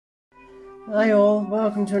Hi all,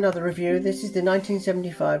 welcome to another review. This is the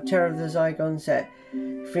 1975 Terror of the Zygons set,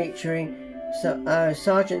 featuring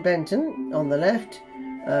Sergeant Benton on the left,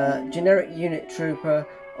 generic unit trooper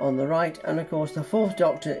on the right, and of course the fourth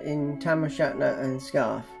Doctor in tam o' shanter and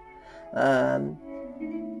scarf.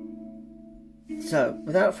 So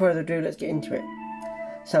without further ado, let's get into it.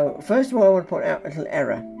 So first of all, I want to point out a little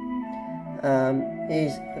error.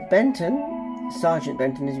 Is Benton, Sergeant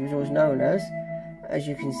Benton as he was always known as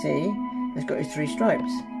you can see, has got his 3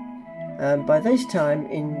 stripes. By this time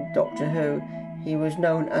in Doctor Who, he was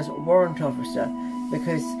known as Warrant Officer,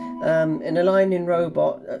 because in a line in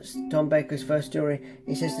Robot, that's Tom Baker's first story,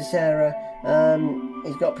 he says to Sarah,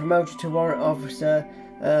 he's got promoted to Warrant Officer,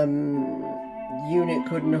 unit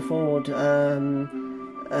couldn't afford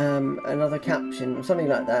another captain, or something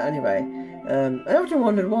like that. Anyway, I often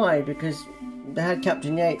wondered why, because they had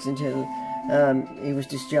Captain Yates until he was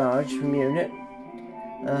discharged from unit.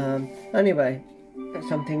 Anyway, that's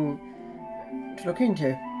something to look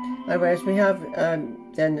into. Anyways, we have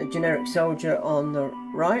then a generic soldier on the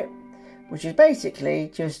right, which is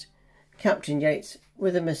basically just Captain Yates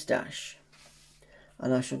with a moustache.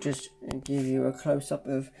 And I shall just give you a close-up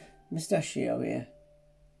of mustachio here.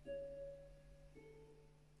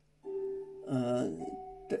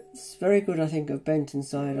 It's very good, I think, of Benton's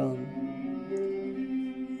side on.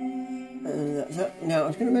 Now, I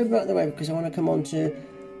was going to move out of the way because I want to come on to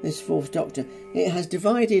this fourth Doctor. It has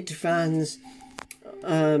divided fans.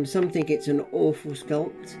 Some think it's an awful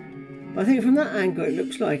sculpt, but I think from that angle it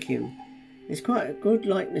looks like him. It's quite a good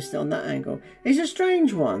likeness on that angle. It's a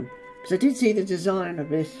strange one, because I did see the design of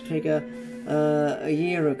this figure a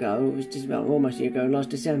year ago. It was just about almost a year ago, last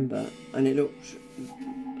December, and it looked,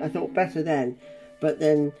 I thought, better then. But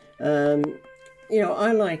then, you know,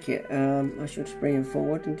 I like it. I should just bring him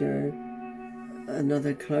forward and do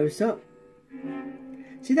another close-up.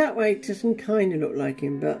 See, that way it doesn't kind of look like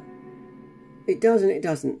him, but it does and it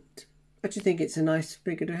doesn't. I just think it's a nice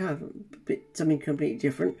figure to have, something completely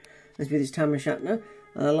different, as with his tam o' shanter.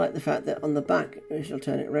 And I like the fact that on the back, I shall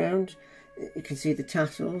turn it round, you can see the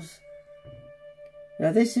tassels.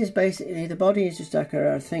 Now this is basically, the body is just like,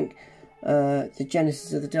 I think, the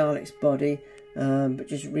genesis of the Dalek's body, but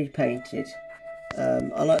just repainted.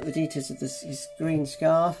 I like the details of his green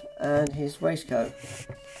scarf and his waistcoat.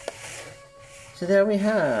 So there we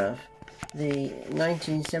have the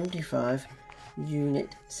 1975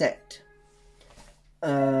 unit set,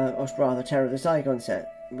 or rather Terror of the Zygons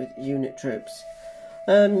set with unit troops.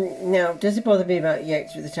 Now, does it bother me about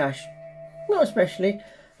Yates with the tash? Not especially.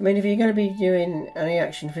 I mean, if you're going to be doing any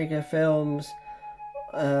action figure films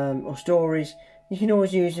or stories, you can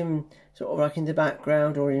always use them sort of like in the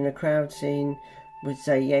background or in a crowd scene with,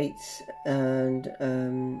 say, Yates and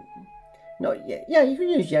not yet. Yeah, you can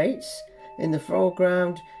use Yates in the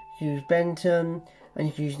foreground. You can use Benton, and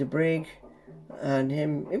you can use the brig and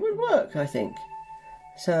him. It would work, I think.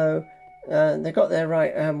 So they got their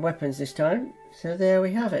right weapons this time. So there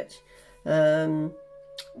we have it. I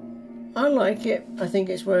like it. I think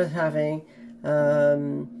it's worth having. I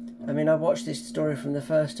mean, I watched this story from the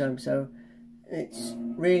first time, so it's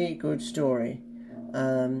really good story.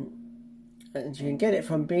 And you can get it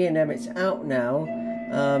from B&M. It's out now,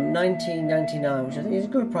 $19.99, which I think is a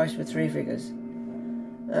good price for 3 figures.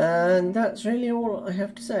 And that's really all I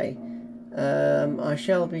have to say. I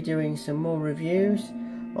shall be doing some more reviews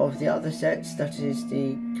of the other sets, that is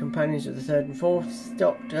the Companions of the 3rd and 4th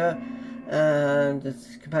Doctor, and the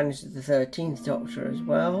Companions of the 13th Doctor as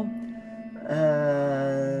well.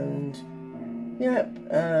 And yep,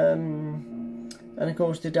 and of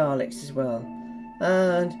course the Daleks as well.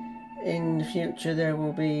 And in the future there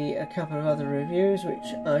will be a couple of other reviews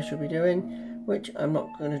which I shall be doing, which I'm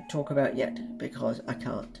not going to talk about yet because I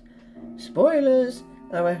can't. Spoilers!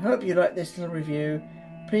 And I hope you like this little review.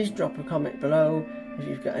 Please drop a comment below if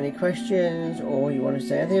you've got any questions or you want to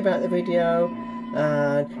say anything about the video.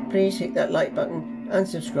 And please hit that like button and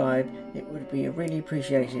subscribe. It would be really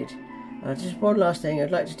appreciated. Just one last thing, I'd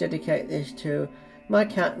like to dedicate this to my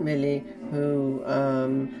cat Millie, who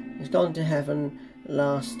has gone to heaven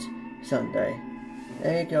last Sunday.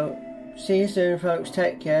 There you go. See you soon, folks.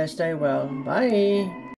 Take care. Stay well. Bye.